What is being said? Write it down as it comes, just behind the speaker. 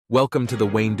Welcome to the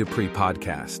Dupree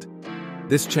podcast.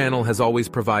 This channel has always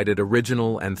provided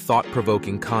original and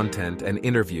thought-provoking content and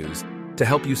interviews to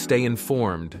help you stay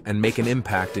informed and make an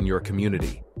impact in your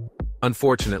community.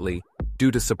 Unfortunately,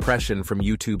 due to suppression from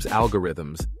YouTube's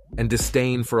algorithms and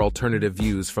disdain for alternative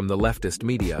views from the leftist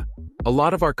media, a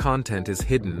lot of our content is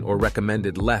hidden or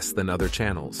recommended less than other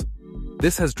channels.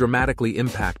 This has dramatically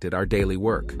impacted our daily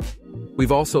work.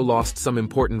 We've also lost some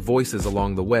important voices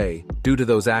along the way due to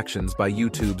those actions by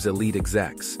YouTube's elite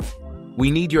execs. We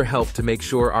need your help to make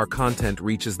sure our content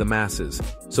reaches the masses,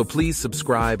 so please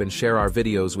subscribe and share our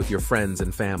videos with your friends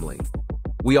and family.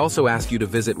 We also ask you to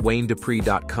visit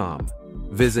WayneDupree.com.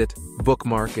 Visit,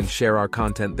 bookmark, and share our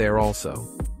content there also.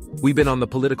 We've been on the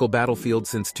political battlefield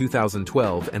since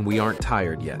 2012 and we aren't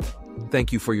tired yet.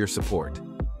 Thank you for your support.